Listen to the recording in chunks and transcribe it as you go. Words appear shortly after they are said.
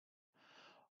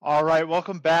All right,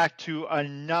 welcome back to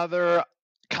another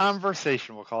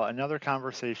conversation. We'll call it another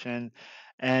conversation.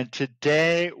 And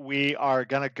today we are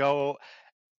going to go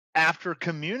after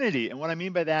community. And what I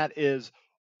mean by that is,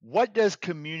 what does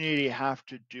community have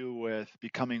to do with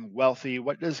becoming wealthy?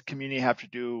 What does community have to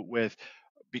do with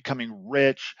becoming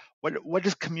rich? What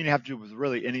does community have to do with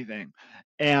really anything?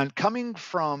 And coming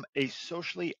from a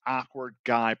socially awkward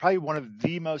guy, probably one of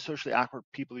the most socially awkward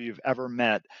people you've ever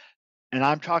met, and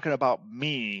I'm talking about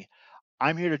me,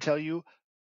 I'm here to tell you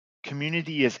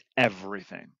community is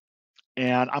everything.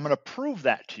 And I'm going to prove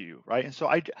that to you, right? And so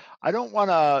I don't want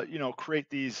to, create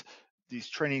these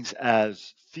trainings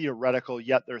as theoretical,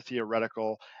 yet they're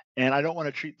theoretical, and I don't want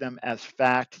to treat them as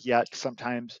fact, yet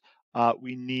sometimes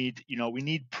we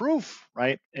need proof,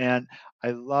 right? And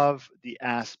I love the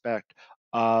aspect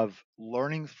of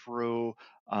learning through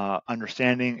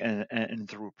understanding and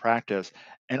through practice.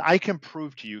 And I can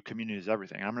prove to you community is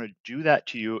everything. I'm going to do that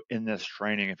to you in this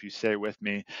training if you stay with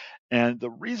me. And the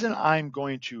reason I'm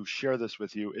going to share this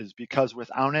with you is because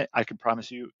without it, I can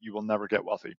promise you, you will never get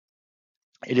wealthy.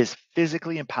 It is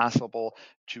physically impossible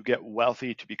to get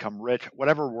wealthy, to become rich,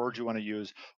 whatever word you want to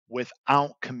use,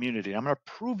 without community. I'm going to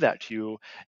prove that to you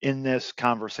in this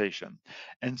conversation.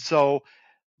 And so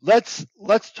let's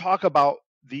talk about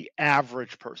the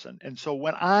average person. And so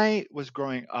when I was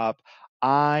growing up,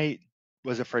 I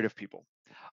was afraid of people.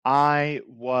 I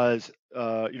was,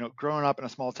 growing up in a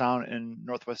small town in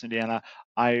Northwest Indiana,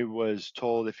 I was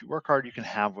told if you work hard, you can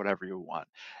have whatever you want.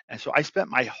 And so I spent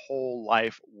my whole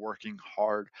life working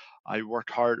hard. I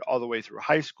worked hard all the way through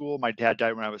high school. My dad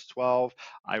died when I was 12.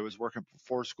 I was working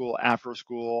before school, after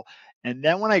school. And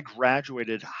then when I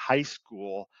graduated high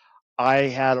school, I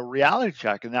had a reality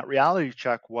check. And that reality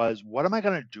check was, what am I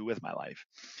going to do with my life?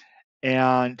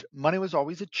 And money was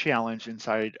always a challenge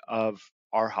inside of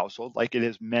our household, like it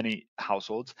is many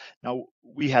households. Now,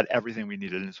 we had everything we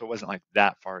needed, and so it wasn't like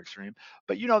that far extreme.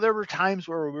 But there were times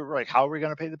where we were like, how are we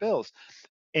going to pay the bills?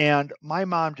 And my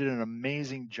mom did an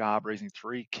amazing job raising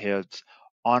three kids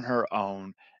on her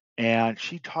own. And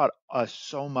she taught us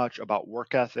so much about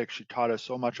work ethic. She taught us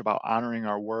so much about honoring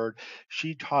our word.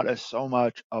 She taught us so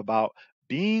much about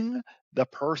being the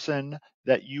person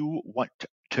that you want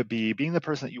to be, being the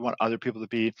person that you want other people to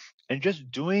be, and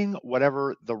just doing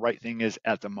whatever the right thing is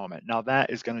at the moment. Now, that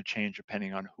is going to change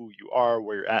depending on who you are,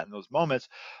 where you're at in those moments.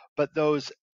 But those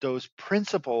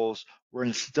principles were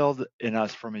instilled in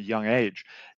us from a young age.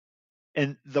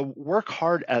 And the work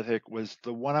hard ethic was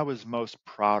the one I was most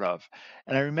proud of.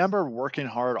 And I remember working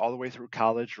hard all the way through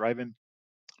college, driving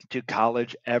to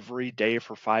college every day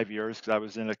for 5 years because I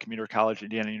was in a commuter college,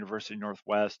 Indiana University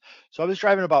Northwest. So I was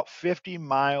driving about 50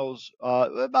 miles,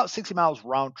 about 60 miles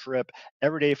round trip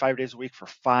every day, 5 days a week for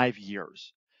 5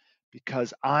 years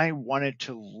because I wanted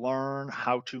to learn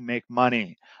how to make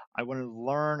money. I wanted to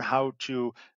learn how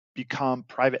to become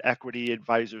private equity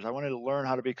advisors. I wanted to learn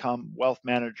how to become wealth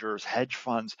managers, hedge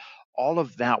funds, all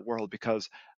of that world because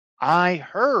I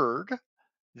heard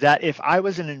that if I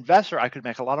was an investor, I could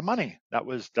make a lot of money.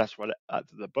 That's what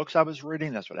the books I was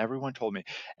reading. That's what everyone told me.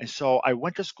 And so I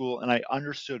went to school and I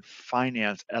understood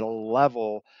finance at a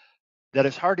level that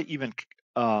is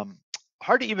um,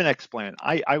 hard to even explain.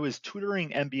 I was tutoring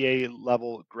MBA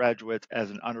level graduates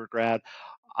as an undergrad.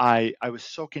 I was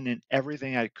soaking in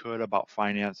everything I could about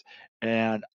finance,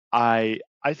 and I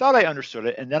thought I understood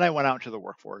it. And then I went out into the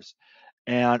workforce.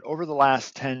 And over the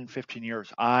last 10, 15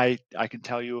 years, I can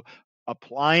tell you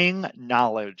applying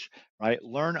knowledge, right?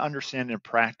 Learn, understand, and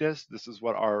practice. This is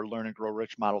what our Learn and Grow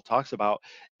Rich model talks about,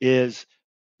 is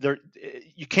there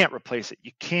you can't replace it.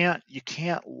 You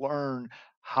can't learn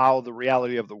how the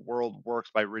reality of the world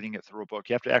works by reading it through a book.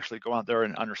 You have to actually go out there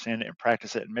and understand it and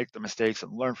practice it and make the mistakes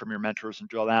and learn from your mentors and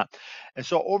do all that. And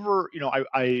so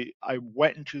I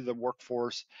went into the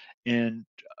workforce in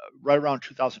right around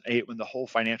 2008 when the whole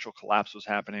financial collapse was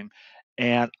happening.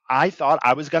 And I thought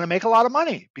I was going to make a lot of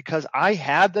money because I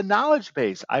had the knowledge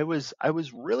base. I was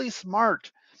really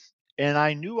smart and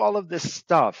I knew all of this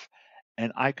stuff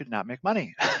and I could not make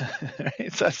money.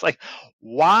 So it's like,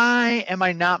 why am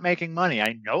I not making money?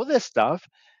 I know this stuff.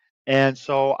 And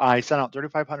so I sent out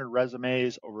 3,500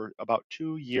 resumes over about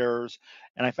 2 years.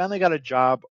 And I finally got a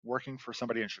job working for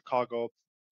somebody in Chicago.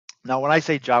 Now, when I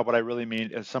say job, what I really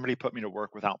mean is somebody put me to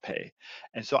work without pay.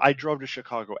 And so I drove to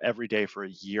Chicago every day for a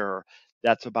year.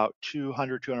 That's about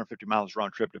 200, 250 miles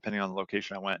round trip, depending on the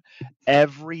location I went.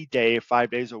 Every day, 5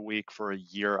 days a week for a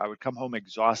year. I would come home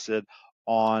exhausted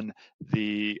on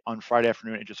Friday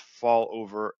afternoon and just fall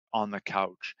over on the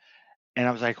couch. And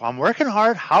I was like, well, I'm working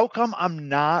hard. How come I'm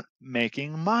not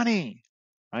making money?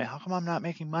 right? How come I'm not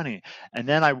making money? And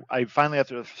then I finally,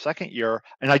 after the second year,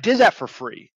 and I did that for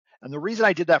free. And the reason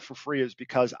I did that for free is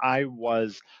because I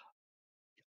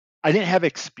didn't have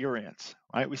experience,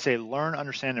 right? We say learn,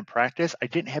 understand, and practice. I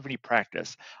didn't have any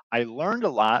practice. I learned a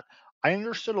lot. I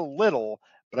understood a little,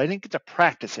 but I didn't get to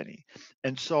practice any.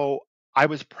 And so I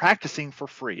was practicing for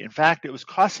free. In fact, it was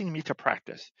costing me to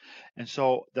practice. And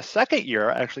so the second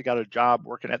year, I actually got a job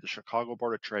working at the Chicago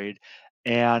Board of Trade.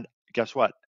 And guess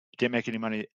what? Didn't make any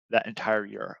money that entire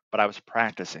year, but I was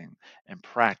practicing and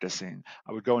practicing.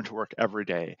 I would go into work every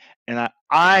day. And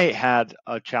I had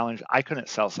a challenge. I couldn't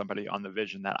sell somebody on the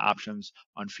vision that options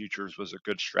on futures was a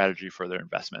good strategy for their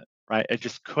investment, right? I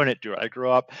just couldn't do it. I grew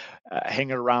up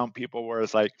hanging around people where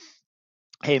it's like,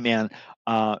 hey, man,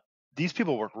 uh, these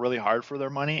people work really hard for their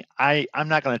money. I'm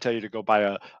not going to tell you to go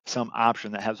buy some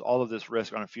option that has all of this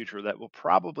risk on a future that will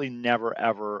probably never,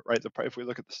 ever, right? If we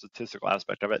look at the statistical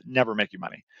aspect of it, never make you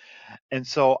money. And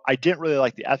so I didn't really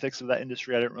like the ethics of that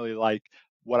industry. I didn't really like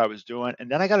what I was doing. And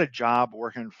then I got a job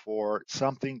working for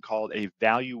something called a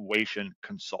valuation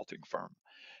consulting firm.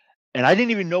 And I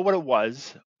didn't even know what it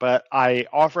was, but I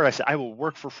said, I will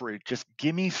work for free. Just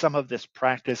give me some of this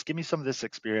practice, give me some of this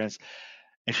experience.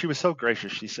 And she was so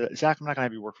gracious. She said, Zach, I'm not going to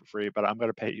have you work for free, but I'm going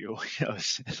to pay you.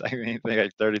 It's like anything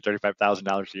like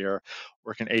 $35,000 a year,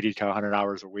 working 80 to 100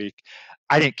 hours a week.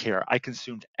 I didn't care. I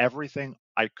consumed everything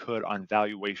I could on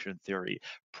valuation theory,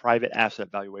 private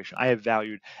asset valuation. I have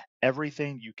valued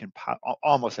everything you can,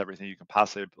 almost everything you can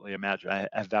possibly imagine. I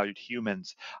have valued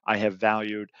humans. I have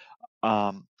valued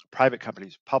private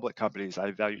companies, public companies.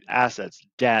 I valued assets,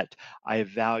 debt. I have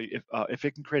valued if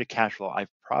it can create a cash flow. I've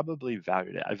probably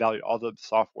valued it. I valued all the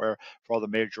software for all the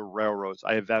major railroads.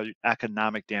 I have valued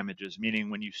economic damages, meaning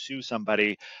when you sue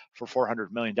somebody for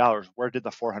 $400 million, where did the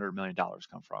 $400 million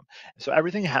come from? So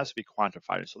everything has to be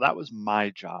quantified. So that was my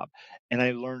job, and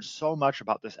I learned so much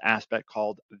about this aspect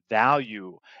called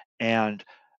value, and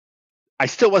I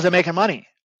still wasn't making money,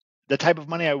 the type of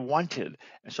money I wanted.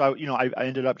 And so I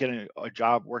ended up getting a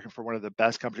job working for one of the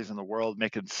best companies in the world,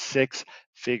 making six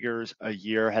figures a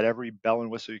year, had every bell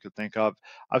and whistle you could think of.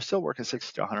 I was still working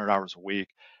 60 to 100 hours a week,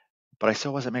 but I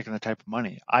still wasn't making the type of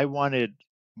money. I wanted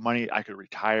money I could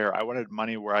retire. I wanted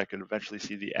money where I could eventually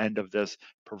see the end of this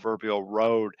proverbial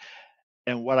road.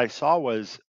 And what I saw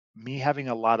was me having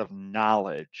a lot of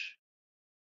knowledge,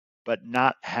 but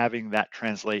not having that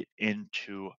translate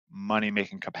into money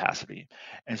making capacity.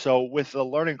 And so, with the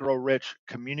Learn and Grow Rich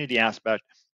community aspect,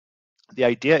 the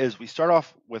idea is we start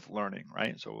off with learning,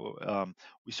 right? So,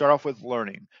 we start off with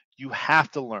learning. You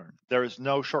have to learn. There is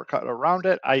no shortcut around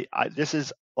it. This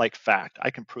is like fact.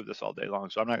 I can prove this all day long,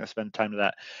 so I'm not going to spend time to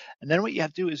that. And then what you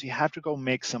have to do is you have to go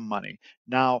make some money.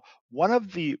 Now, one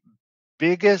of the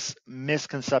biggest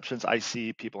misconceptions I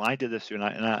see people, and I did this too, and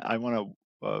I want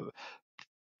to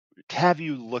have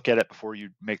you look at it before you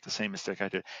make the same mistake I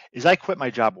did, is I quit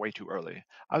my job way too early.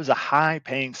 I was a high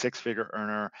paying six-figure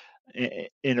earner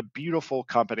in a beautiful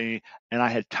company, and I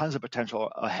had tons of potential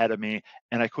ahead of me,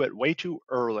 and I quit way too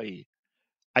early.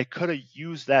 I could have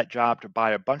used that job to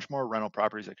buy a bunch more rental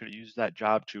properties. I could have used that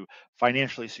job to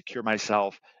financially secure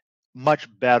myself much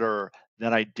better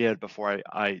than I did before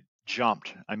I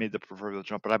jumped. I made the proverbial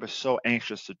jump, but I was so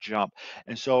anxious to jump.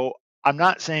 And so I'm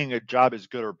not saying a job is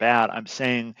good or bad. I'm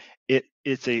saying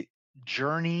it's a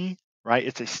journey, right?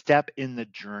 It's a step in the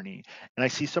journey. And I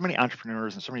see so many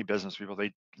entrepreneurs and so many business people,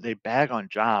 they bag on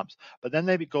jobs, but then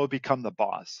they go become the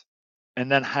boss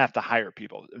and then have to hire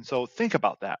people. And so think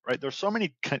about that, right? There's so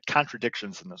many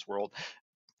contradictions in this world.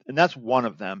 And that's one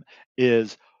of them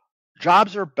is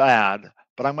jobs are bad,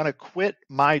 but I'm going to quit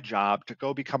my job to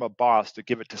go become a boss to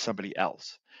give it to somebody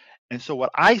else. And so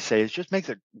what I say is just make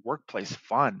the workplace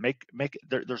fun.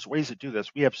 There's ways to do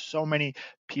this. We have so many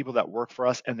people that work for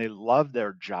us and they love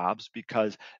their jobs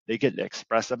because they get to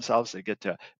express themselves. They get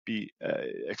to be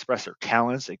express their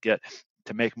talents. They get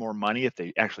to make more money if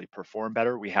they actually perform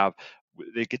better.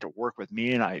 They get to work with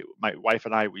me and my wife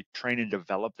and I, we train and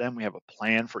develop them. We have a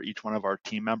plan for each one of our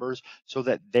team members so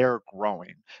that they're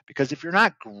growing. Because if you're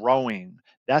not growing,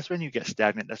 that's when you get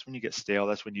stagnant. That's when you get stale.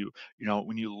 That's when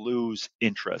when you lose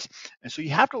interest. And so you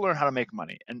have to learn how to make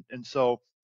money. And so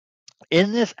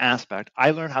in this aspect,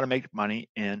 I learned how to make money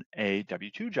in a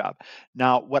W-2 job.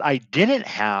 Now, what I didn't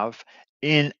have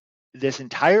in this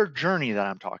entire journey that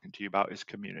I'm talking to you about is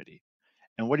community.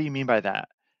 And what do you mean by that?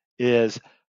 Is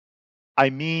I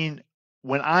mean,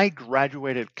 when I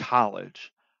graduated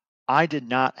college, I did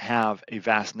not have a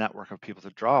vast network of people to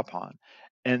draw upon.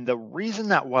 And the reason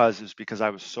that was is because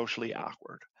I was socially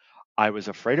awkward. I was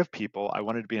afraid of people. I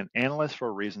wanted to be an analyst for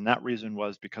a reason. That reason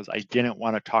was because I didn't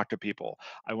want to talk to people.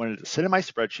 I wanted to sit in my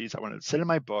spreadsheets. I wanted to sit in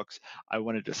my books. I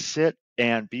wanted to sit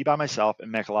and be by myself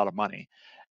and make a lot of money.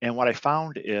 And what I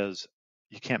found is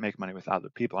you can't make money with other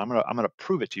people. I'm gonna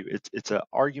prove it to you. It's an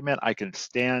argument I can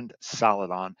stand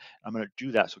solid on. I'm gonna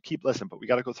do that. So keep listening, but we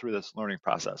got to go through this learning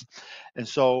process. And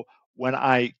so when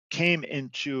I came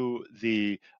into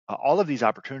the all of these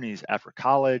opportunities after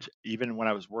college, even when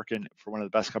I was working for one of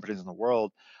the best companies in the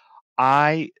world,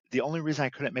 the only reason I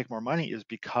couldn't make more money is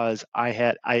because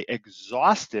I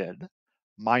exhausted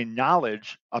my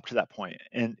knowledge up to that point,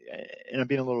 and I'm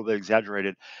being a little bit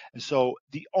exaggerated. And so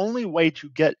the only way to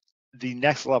get the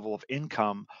next level of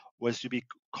income was to be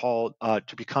called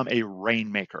to become a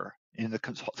rainmaker in the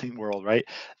consulting world, right?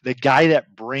 The guy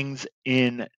that brings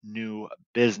in new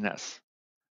business,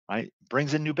 right?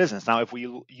 Brings in new business. Now, if we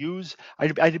use, I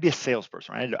had to be a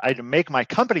salesperson, right? I had to make my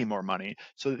company more money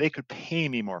so that they could pay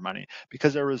me more money,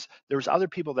 because there was other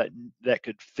people that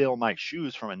could fill my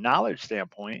shoes from a knowledge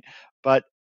standpoint, but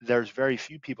there's very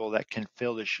few people that can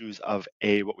fill the shoes of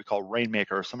a what we call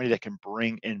rainmaker, or somebody that can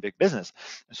bring in big business.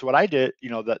 And so what I did,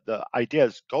 the idea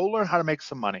is go learn how to make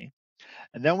some money,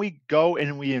 and then we go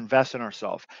and we invest in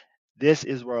ourselves. This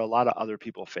is where a lot of other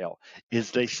people fail,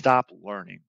 is they stop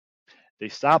learning. They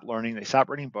stop learning, they stop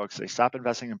reading books, they stop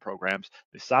investing in programs,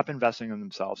 they stop investing in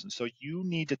themselves. And so you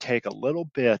need to take a little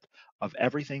bit of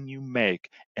everything you make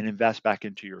and invest back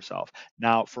into yourself.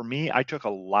 Now, for me, I took a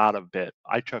lot of bit.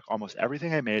 I took almost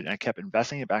everything I made and I kept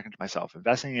investing it back into myself,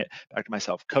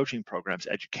 coaching programs,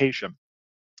 education.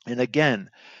 And again,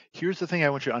 here's the thing I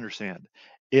want you to understand.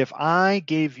 If I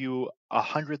gave you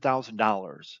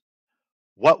 $100,000,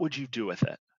 what would you do with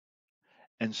it?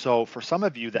 And so for some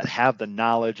of you that have the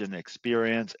knowledge and the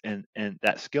experience and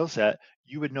that skill set,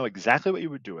 you would know exactly what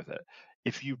you would do with it.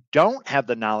 If you don't have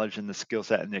the knowledge and the skill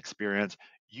set and the experience,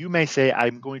 you may say,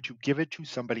 I'm going to give it to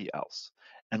somebody else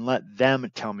and let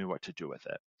them tell me what to do with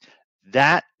it.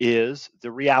 That is the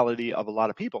reality of a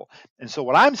lot of people. And so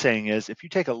what I'm saying is, if you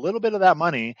take a little bit of that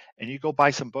money and you go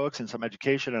buy some books and some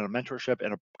education and a mentorship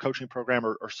and a coaching program,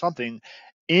 or something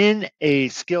in a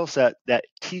skill set that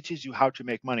teaches you how to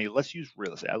make money. Let's use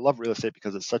real estate. I love real estate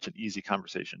because it's such an easy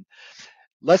conversation.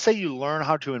 Let's say you learn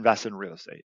how to invest in real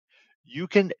estate. You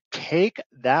can take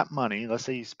that money, let's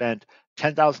say you spent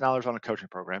 $10,000 on a coaching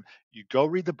program, you go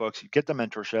read the books, you get the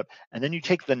mentorship, and then you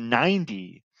take the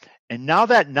 90, and now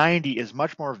that 90 is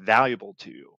much more valuable to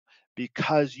you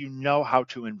because you know how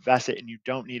to invest it and you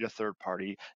don't need a third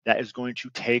party that is going to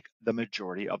take the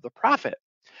majority of the profit.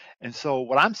 And so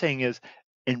what I'm saying is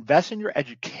invest in your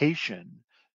education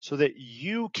so that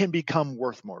you can become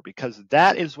worth more, because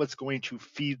that is what's going to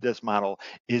feed this model,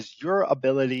 is your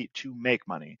ability to make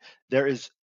money. There is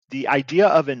the idea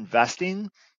of investing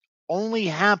only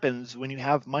happens when you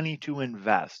have money to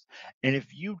invest. And if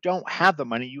you don't have the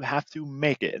money, you have to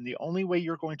make it. And the only way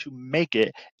you're going to make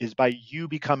it is by you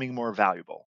becoming more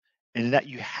valuable. And that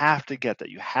you have to get that.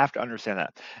 You have to understand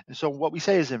that. And so what we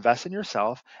say is invest in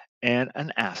yourself and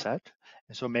an asset.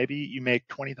 And so maybe you make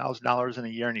 $20,000 in a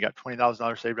year and you got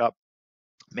 $20,000 saved up.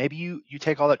 Maybe you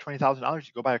take all that $20,000,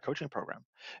 you go buy a coaching program.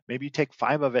 Maybe you take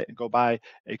 5 of it and go buy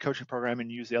a coaching program and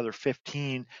use the other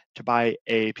 15 to buy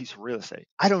a piece of real estate.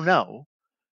 I don't know.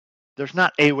 There's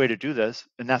not a way to do this,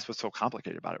 and that's what's so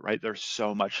complicated about it, right? There's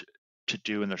so much to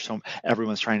do, and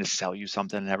everyone's trying to sell you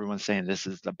something, and everyone's saying this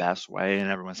is the best way,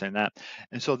 and everyone's saying that.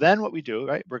 And so then what we do,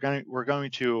 right? We're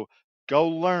going to go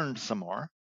learn some more,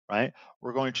 right?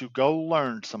 We're going to go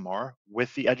learn some more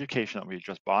with the education that we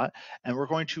just bought, and we're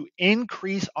going to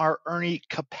increase our earning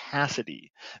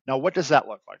capacity. Now, what does that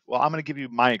look like? Well, I'm going to give you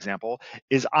my example.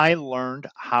 Is I learned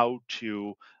how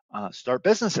to start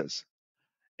businesses.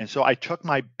 And so I took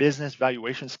my business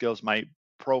valuation skills, my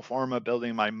pro forma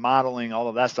building, my modeling, all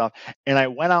of that stuff, and I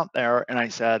went out there and I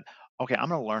said, okay, I'm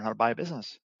going to learn how to buy a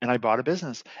business. And I bought a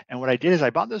business. And what I did is I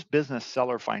bought this business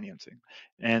seller financing.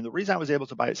 And the reason I was able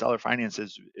to buy it seller finance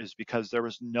is because there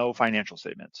was no financial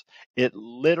statements. It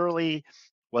literally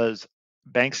was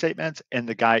bank statements and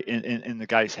the guy in the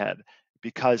guy's head,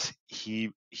 because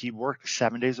he worked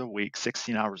 7 days a week,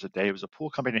 16 hours a day. It was a pool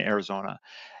company in Arizona,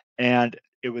 and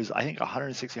it was, I think,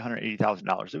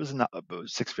 $180,000. It was in the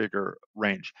six-figure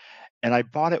range, and I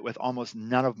bought it with almost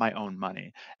none of my own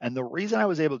money. And the reason I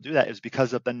was able to do that is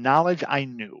because of the knowledge I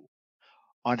knew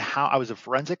on how I was a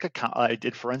forensic account. I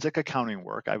did forensic accounting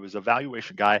work. I was a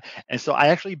valuation guy, and so I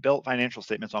actually built financial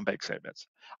statements on bank statements.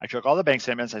 I took all the bank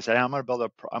statements. I said, I'm going to build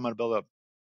a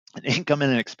an income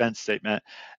and an expense statement.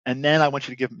 And then I want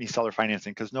you to give me seller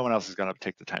financing because no one else is going to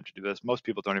take the time to do this. Most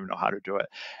people don't even know how to do it.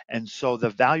 And so the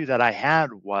value that I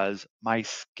had was my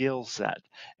skill set.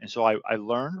 And so I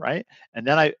learned, right? And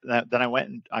then I went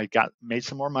and I made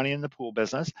some more money in the pool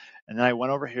business. And then I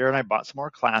went over here and I bought some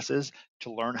more classes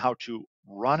to learn how to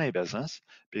run a business,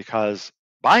 because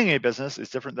buying a business is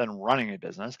different than running a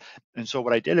business. And so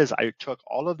what I did is I took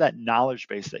all of that knowledge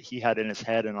base that he had in his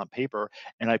head and on paper,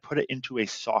 and I put it into a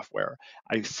software.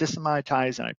 I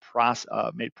systematized and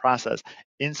I made process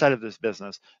inside of this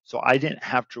business, so I didn't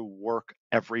have to work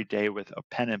every day with a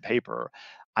pen and paper.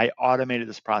 I automated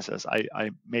this process.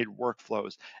 I made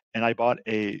workflows, and I bought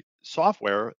a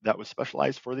software that was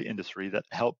specialized for the industry that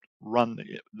helped run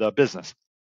the business.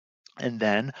 And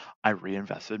then I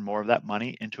reinvested more of that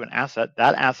money into an asset.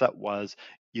 That asset was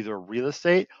either real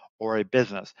estate or a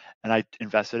business, and I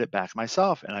invested it back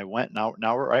myself. And I went now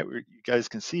we're right. You guys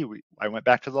can see I went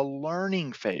back to the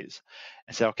learning phase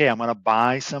and said, okay, I'm going to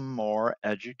buy some more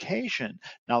education.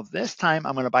 Now this time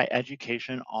I'm going to buy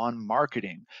education on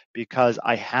marketing, because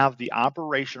I have the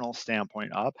operational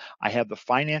standpoint up, I have the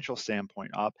financial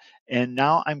standpoint up, and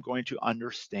now I'm going to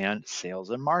understand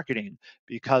sales and marketing,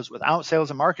 because without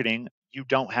sales and marketing, you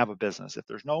don't have a business. If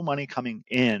there's no money coming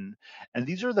in, and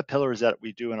these are the pillars that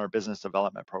we do in our business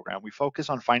development program. We focus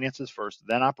on finances first,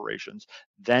 then operations,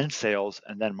 then sales,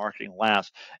 and then marketing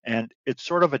last. And it's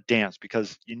sort of a dance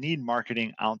because you need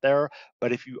marketing out there,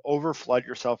 but if you overflood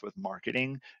yourself with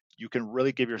marketing, you can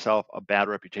really give yourself a bad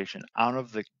reputation out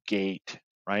of the gate,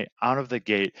 right? Out of the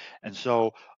gate. And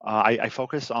so I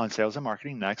focused on sales and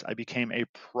marketing next. I became a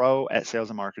pro at sales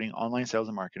and marketing, online sales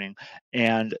and marketing.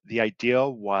 And the idea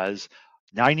was,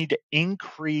 now I need to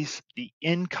increase the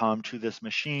income to this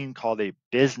machine called a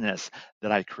business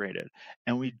that I created.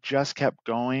 And we just kept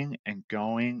going and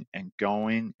going and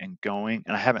going and going.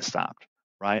 And I haven't stopped,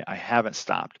 right? I haven't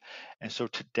stopped. And so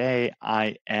today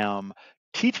I am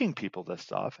teaching people this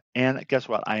stuff. And guess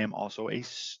what? I am also a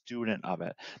student of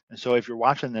it. And so if you're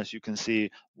watching this, you can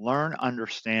see learn,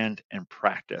 understand, and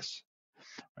practice.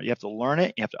 You have to learn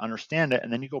it, you have to understand it,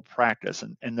 and then you go practice.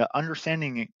 And the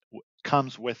understanding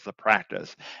comes with the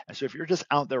practice. And so if you're just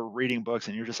out there reading books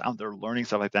and you're just out there learning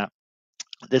stuff like that,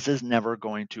 this is never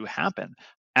going to happen.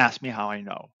 Ask me how I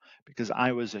know, because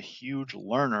I was a huge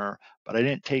learner, but I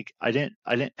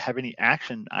didn't have any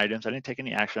action items. I didn't take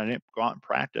any action. I didn't go out and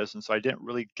practice. And so I didn't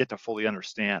really get to fully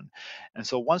understand. And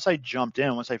so once I jumped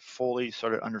in, once I fully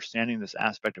started understanding this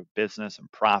aspect of business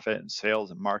and profit and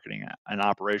sales and marketing and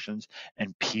operations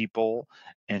and people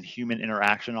and human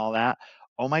interaction, all that,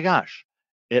 oh my gosh,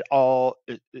 it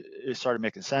started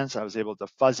making sense. I was able the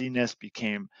fuzziness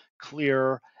became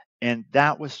clear, and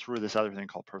that was through this other thing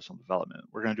called personal development.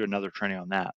 We're going to do another training on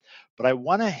that. But I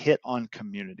want to hit on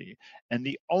community. And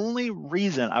the only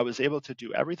reason I was able to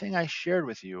do everything I shared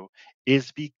with you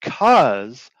is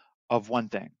because of one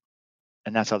thing,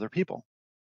 and that's other people.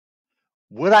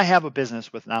 Would I have a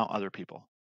business without other people?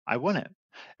 I wouldn't.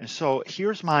 And so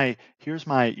here's my,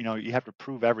 you have to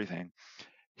prove everything.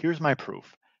 Here's my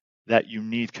proof that you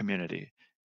need community.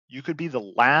 You could be the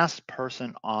last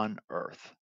person on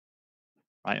earth,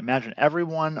 right? Imagine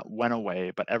everyone went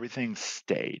away, but everything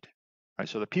stayed, right?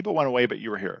 So the people went away, but you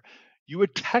were here. You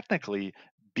would technically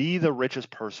be the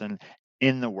richest person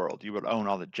in the world. You would own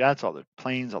all the jets, all the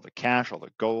planes, all the cash, all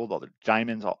the gold, all the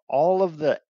diamonds, all of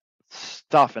the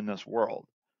stuff in this world.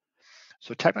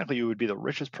 So technically, you would be the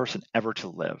richest person ever to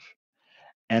live.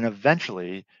 And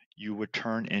eventually, you would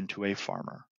turn into a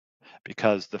farmer,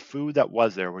 because the food that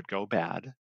was there would go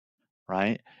bad,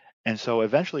 right? And so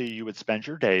eventually you would spend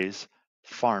your days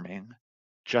farming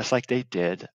just like they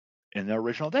did in the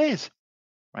original days,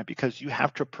 right? Because you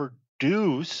have to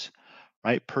produce,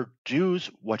 right?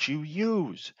 Produce what you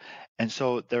use. And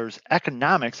so there's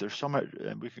economics, there's so much,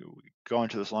 and we could go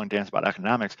into this long dance about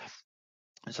economics.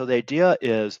 And so the idea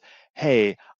is,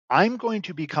 hey, I'm going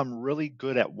to become really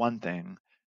good at one thing.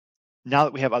 Now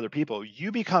that we have other people,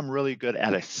 you become really good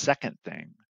at a second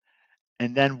thing,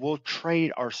 and then we'll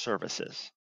trade our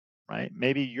services, right?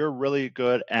 Maybe you're really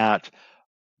good at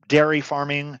dairy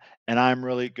farming and I'm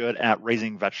really good at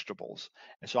raising vegetables.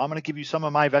 And so I'm going to give you some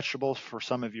of my vegetables for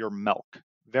some of your milk.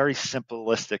 Very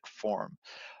simplistic form.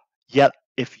 Yet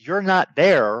if you're not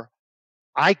there,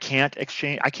 I can't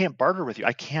exchange, I can't barter with you.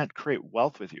 I can't create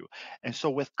wealth with you. And so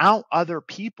without other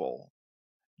people,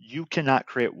 you cannot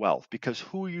create wealth, because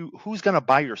who's going to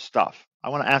buy your stuff? I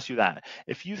want to ask you that.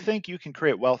 If you think you can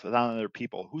create wealth without other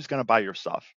people, who's going to buy your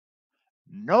stuff?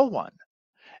 No one.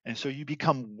 And so you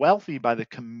become wealthy by the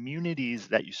communities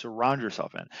that you surround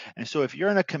yourself in. And so if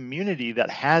you're in a community that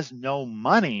has no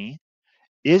money,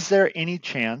 is there any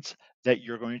chance that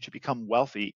you're going to become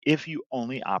wealthy if you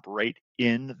only operate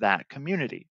in that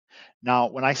community. Now,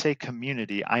 when I say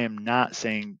community, I am not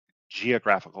saying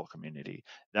geographical community.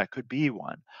 That could be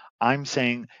one. I'm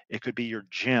saying it could be your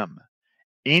gym.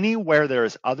 Anywhere there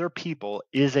is other people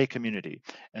is a community.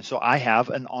 And so I have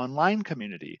an online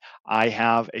community. I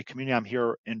have a community. I'm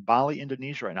here in Bali,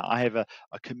 Indonesia right now. I have a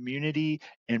community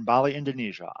in Bali,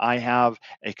 Indonesia. I have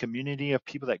a community of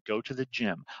people that go to the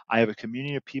gym. I have a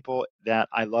community of people that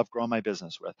I love growing my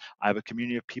business with. I have a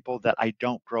community of people that I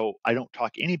don't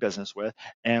talk any business with,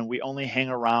 and we only hang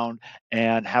around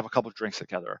and have a couple of drinks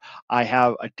together. I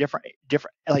have a different,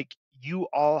 like, you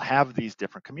all have these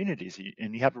different communities,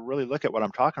 and you have to really look at what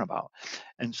I'm talking about.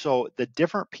 And so the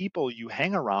different people you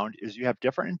hang around is you have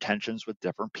different intentions with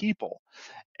different people.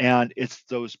 And it's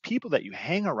those people that you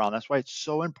hang around. That's why it's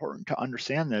so important to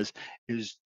understand this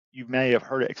is you may have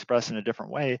heard it expressed in a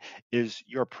different way, is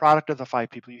you're a product of the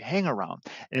 5 people you hang around.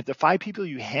 And if the 5 people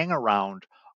you hang around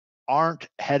aren't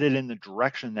headed in the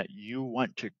direction that you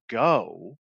want to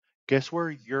go, guess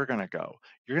where you're going to go?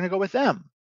 You're going to go with them,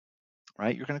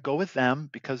 right? You're going to go with them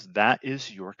because that is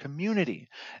your community.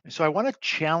 And so I want to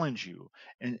challenge you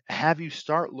and have you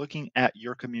start looking at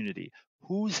your community.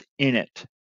 Who's in it?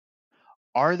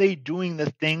 Are they doing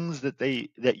the things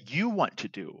that you want to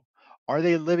do? Are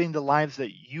they living the lives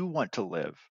that you want to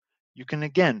live? You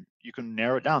can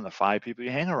narrow it down, the 5 people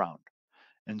you hang around.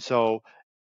 And so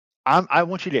I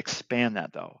want you to expand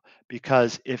that though,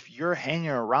 because if you're hanging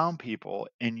around people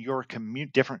in your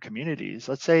different communities,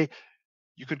 let's say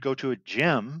you could go to a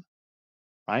gym,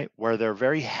 right, where they're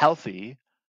very healthy,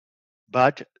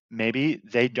 but maybe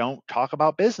they don't talk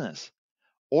about business.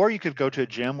 Or you could go to a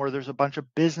gym where there's a bunch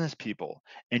of business people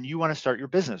and you want to start your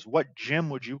business. What gym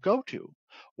would you go to?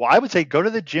 Well, I would say go to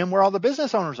the gym where all the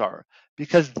business owners are,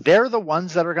 because they're the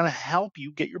ones that are going to help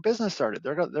you get your business started.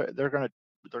 They're going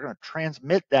to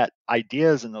transmit that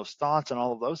ideas and those thoughts and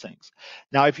all of those things.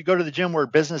 Now, if you go to the gym where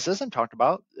business isn't talked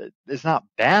about, it's not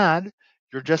bad.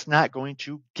 You're just not going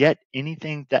to get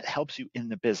anything that helps you in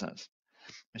the business.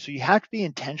 And so you have to be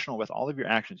intentional with all of your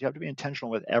actions. You have to be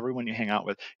intentional with everyone you hang out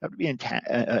with. You have to be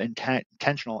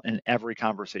intentional in every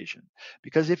conversation.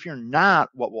 Because if you're not,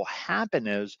 what will happen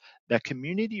is that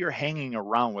community you're hanging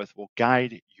around with will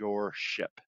guide your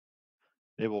ship.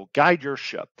 They will guide your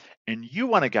ship, and you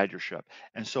want to guide your ship.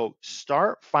 And so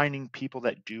start finding people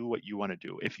that do what you want to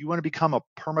do. If you want to become a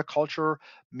permaculture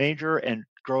major and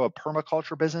grow a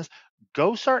permaculture business,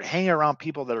 go start hanging around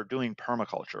people that are doing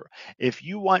permaculture. If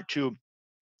you want to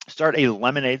start a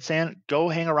lemonade stand, go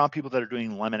hang around people that are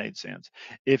doing lemonade stands.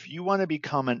 If you want to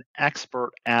become an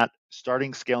expert at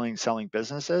starting, scaling, selling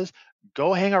businesses,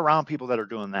 go hang around people that are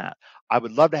doing that. I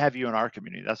would love to have you in our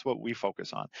community. That's what we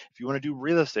focus on. If you want to do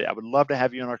real estate, I would love to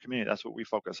have you in our community. That's what we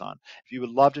focus on. If you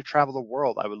would love to travel the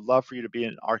world, I would love for you to be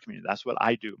in our community. That's what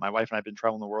I do. My wife and I have been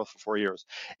traveling the world for 4 years.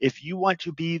 If you want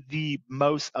to be the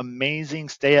most amazing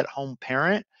stay-at-home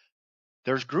parent,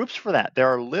 there's groups for that.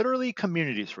 There are literally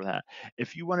communities for that.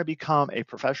 If you want to become a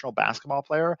professional basketball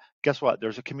player, guess what?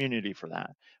 There's a community for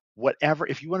that. Whatever,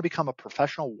 if you want to become a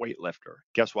professional weightlifter,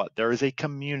 guess what? There is a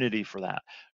community for that.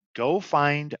 Go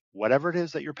find whatever it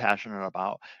is that you're passionate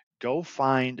about. Go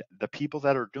find the people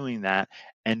that are doing that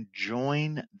and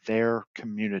join their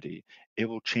community. It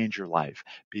will change your life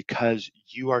because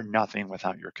you are nothing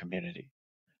without your community.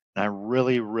 And I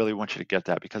really, really want you to get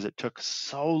that because it took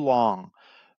so long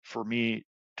for me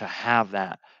to have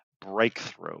that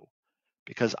breakthrough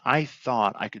because I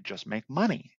thought I could just make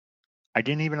money. I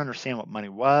didn't even understand what money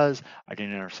was. I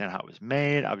didn't understand how it was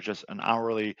made. I was just an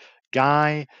hourly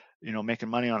guy, making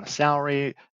money on a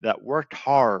salary that worked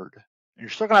hard. And you're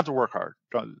still gonna have to work hard.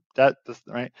 That's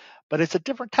right. But it's a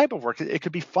different type of work. It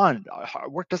could be fun.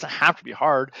 Work doesn't have to be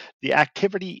hard. The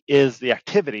activity is the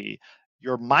activity.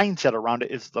 Your mindset around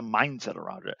it is the mindset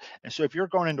around it. And so if you're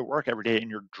going into work every day and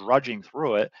you're drudging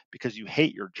through it because you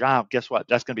hate your job, guess what?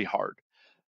 That's gonna be hard.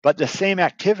 But the same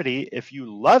activity, if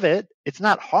you love it, it's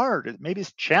not hard. Maybe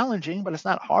it's challenging, but it's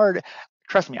not hard.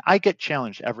 Trust me, I get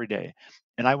challenged every day.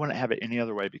 And I wouldn't have it any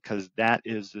other way because that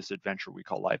is this adventure we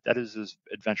call life. That is this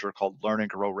adventure called Learn and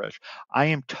Grow Rich. I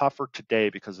am tougher today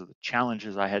because of the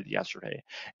challenges I had yesterday.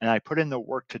 And I put in the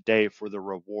work today for the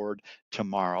reward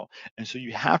tomorrow. And so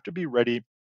you have to be ready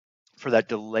for that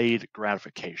delayed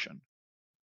gratification.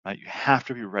 Right? You have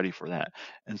to be ready for that.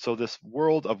 And so this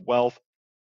world of wealth,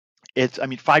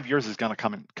 5 years is going to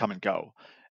come and go.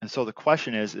 And so the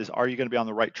question is are you going to be on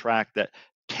the right track that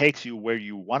takes you where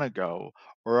you want to go,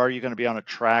 or are you going to be on a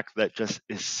track that just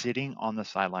is sitting on the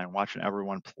sideline watching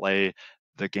everyone play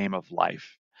the game of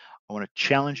life? I want to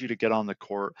challenge you to get on the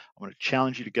court. I want to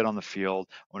challenge you to get on the field.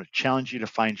 I want to challenge you to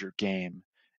find your game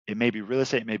It may be real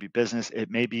estate, it may be business, it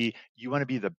may be you want to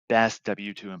be the best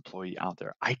W-2 employee out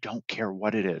there. I don't care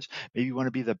what it is. Maybe you want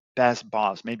to be the best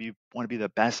boss, maybe you want to be the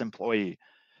best employee.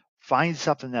 Find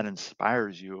something that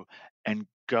inspires you and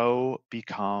go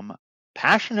become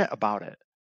passionate about it,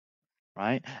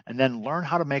 right? And then learn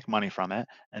how to make money from it,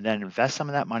 and then invest some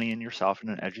of that money in yourself in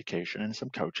an education and some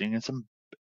coaching and some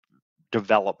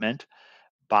development.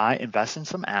 Invest in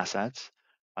some assets,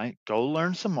 right? Go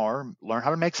learn some more, learn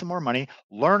how to make some more money,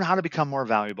 learn how to become more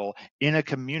valuable in a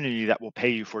community that will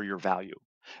pay you for your value.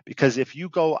 Because if you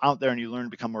go out there and you learn to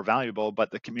become more valuable,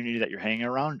 but the community that you're hanging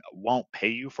around won't pay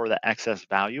you for the excess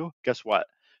value, guess what?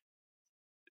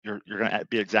 You're going to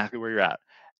be exactly where you're at.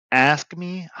 Ask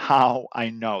me how I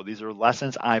know. These are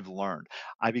lessons I've learned.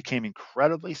 I became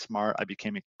incredibly smart. I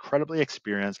became incredibly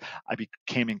experienced. I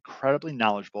became incredibly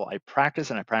knowledgeable. I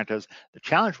practiced and I practiced. The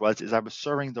challenge is I was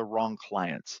serving the wrong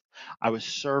clients. I was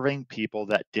serving people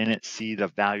that didn't see the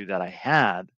value that I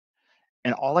had.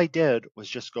 And all I did was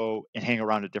just go and hang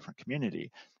around a different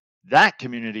community. That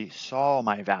community saw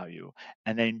my value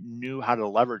and they knew how to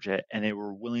leverage it, and they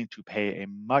were willing to pay a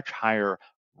much higher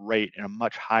rate and a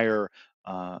much higher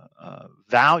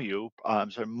value,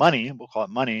 so money, we'll call it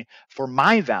money, for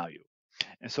my value.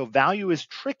 And so value is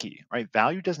tricky, right?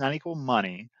 Value does not equal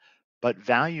money, but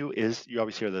value is, you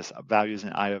always hear this, value is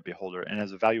an eye of a beholder. And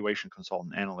as a valuation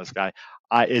consultant, analyst guy,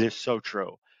 it is so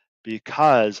true,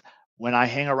 because when I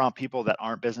hang around people that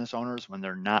aren't business owners, when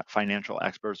they're not financial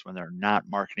experts, when they're not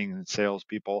marketing and sales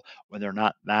people, when they're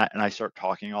not that, and I start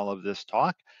talking all of this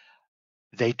talk,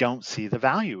 they don't see the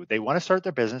value. They want to start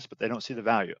their business, but they don't see the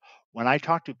value. When I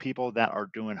talk to people that are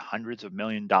doing hundreds of $1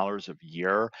 million a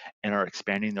year and are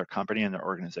expanding their company and their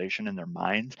organization and their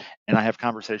minds, and I have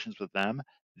conversations with them,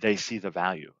 they see the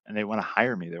value and they want to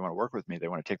hire me. They want to work with me. They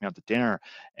want to take me out to dinner.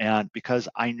 And because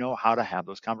I know how to have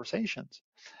those conversations.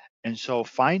 And so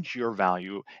find your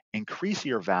value, increase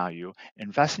your value,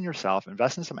 invest in yourself,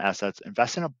 invest in some assets,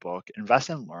 invest in a book, invest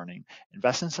in learning,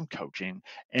 invest in some coaching.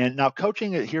 And now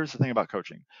coaching, here's the thing about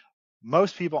coaching.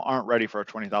 Most people aren't ready for a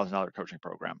 $20,000 coaching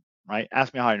program, right?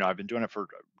 Ask me how I know. I've been doing it for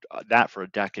a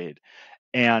decade.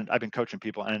 And I've been coaching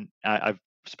people, and I've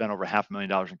spent over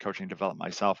 $500,000 in coaching to develop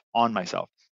myself on myself.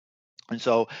 And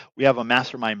so we have a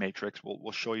mastermind matrix.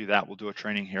 We'll show you that. We'll do a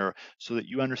training here so that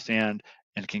you understand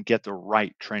and can get the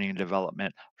right training and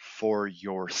development for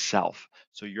yourself.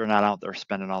 So you're not out there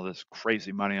spending all this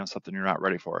crazy money on something you're not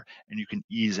ready for, and you can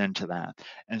ease into that.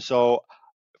 And so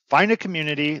find a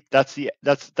community. That's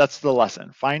the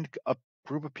lesson. Find a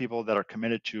group of people that are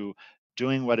committed to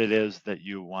doing what it is that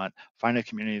you want. Find a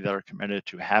community that are committed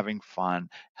to having fun,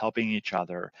 helping each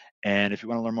other. And if you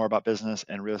want to learn more about business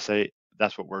and real estate,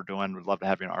 that's what we're doing. We'd love to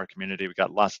have you in our community. We've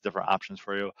got lots of different options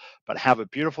for you. But have a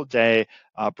beautiful day.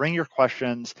 Bring your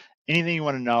questions, anything you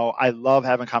want to know. I love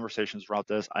having conversations about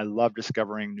this. I love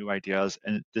discovering new ideas.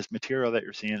 And this material that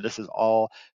you're seeing, this is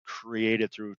all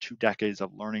created through 2 decades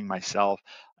of learning myself,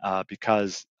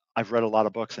 because I've read a lot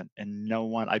of books, and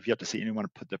I've yet to see anyone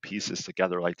put the pieces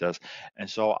together like this. And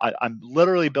so I'm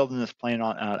literally building this plane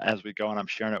on as we go, and I'm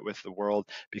sharing it with the world,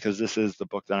 because this is the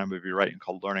book that I'm going to be writing,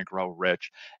 called Learn and Grow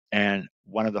Rich. And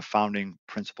one of the founding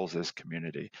principles is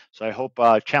community. So I hope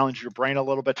challenge your brain a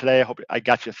little bit today. I hope I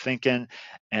got you thinking,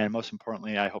 and most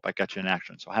importantly, I hope I got you in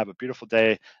action. So have a beautiful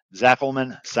day. Zach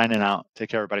Ullman signing out. Take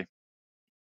care, everybody.